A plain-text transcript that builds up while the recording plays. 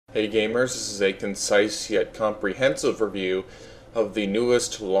Hey gamers, this is a concise yet comprehensive review of the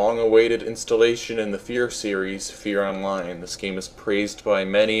newest long-awaited installation in the Fear series, Fear Online. This game is praised by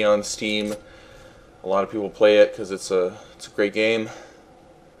many on Steam. A lot of people play it because it's a great game.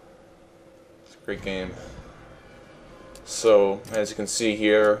 It's a great game. So, as you can see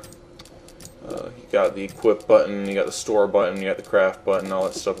here, you got the equip button, you got the store button, you got the craft button, all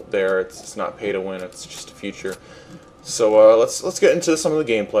that stuff up there. It's not pay to win, it's just a feature. So let's get into some of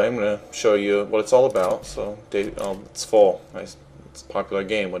the gameplay. I'm going to show you what it's all about. So it's full. Nice. It's a popular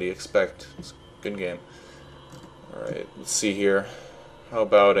game. What do you expect? It's a good game. Alright, let's see here. How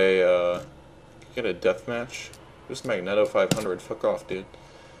about get a deathmatch? Just Magneto 500. Fuck off, dude.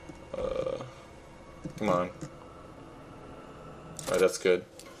 Come on. Alright, that's good.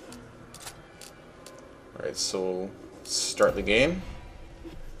 Alright, so let's start the game.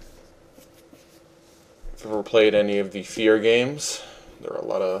 If you've ever played any of the Fear games, they're a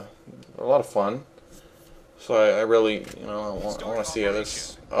lot of fun. So I really, I want to see how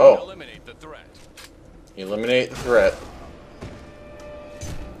this. Oh, eliminate the threat. Eliminate the threat.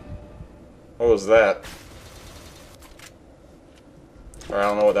 What was that? I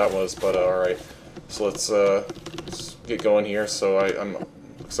don't know what that was, but all right. So let's get going here. So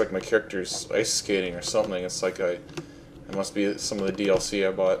looks like my character's ice skating or something. It's like it must be some of the DLC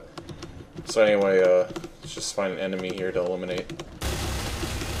I bought. So anyway, let's just find an enemy here to eliminate.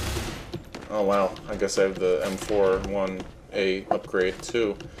 Oh wow, I guess I have the M41A upgrade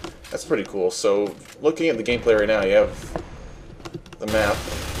too. That's pretty cool. So looking at the gameplay right now, you have the map,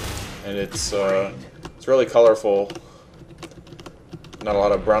 and it's really colorful. Not a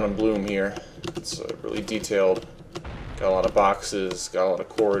lot of brown and bloom here. It's really detailed. Got a lot of boxes, got a lot of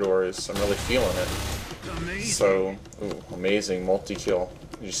corridors. I'm really feeling it. Amazing. So, ooh, amazing multi-kill.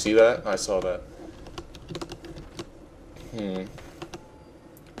 Did you see that? I saw that.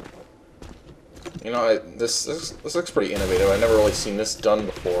 This looks pretty innovative. I've never really seen this done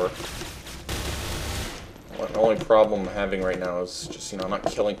before. The only problem I'm having right now is just, I'm not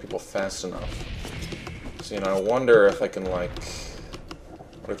killing people fast enough. So, I wonder if I can, what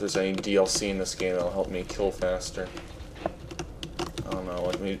if there's any DLC in this game that'll help me kill faster. I don't know,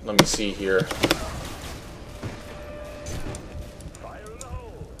 let me see here.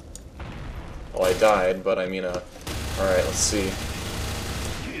 Well, I died, but alright, let's see.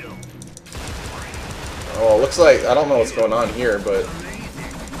 Oh, it looks like, I don't know what's going on here, but...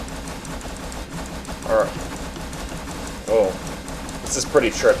 Alright. Oh. This is pretty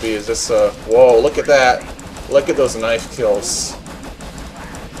trippy. Is this, whoa, look at that! Look at those knife kills.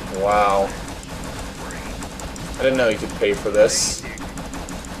 Wow. I didn't know you could pay for this.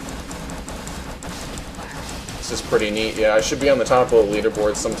 This is pretty neat. Yeah, I should be on the top of the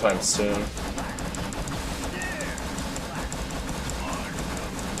leaderboard sometime soon.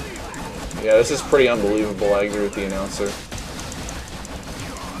 Yeah, this is pretty unbelievable. I agree with the announcer.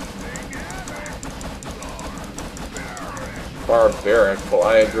 Barbaric. Well,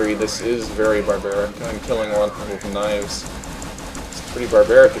 I agree. This is very barbaric. I'm killing a lot of people with knives. It's pretty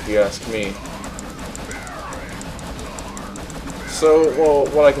barbaric if you ask me. So, well,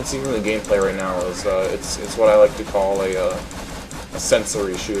 what I can see from the gameplay right now is it's what I like to call a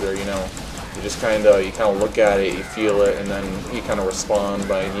sensory shooter. You just kind of look at it, you feel it, and then you kind of respond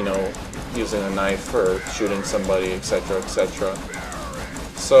by using a knife or shooting somebody, etc., etc.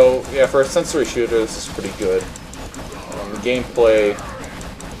 So, yeah, for a sensory shooter, this is pretty good. The gameplay,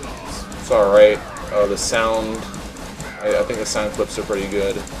 it's alright. The sound, I think the sound clips are pretty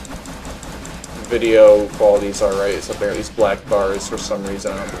good. Video quality's alright. It's up there, these black bars for some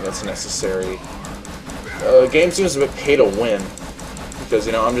reason. I don't think that's necessary. The game seems a bit pay to win. Because,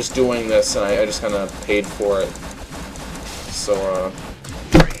 I'm just doing this and I just kind of paid for it. So,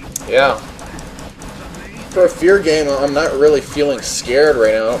 yeah. For a Fear game, I'm not really feeling scared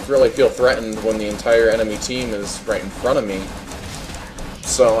right now. I don't really feel threatened when the entire enemy team is right in front of me.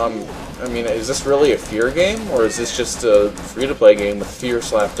 So, is this really a Fear game? Or is this just a free-to-play game with Fear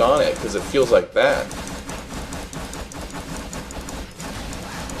slapped on it? Because it feels like that.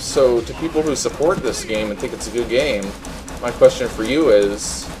 So, to people who support this game and think it's a good game, my question for you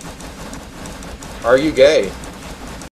is, are you gay?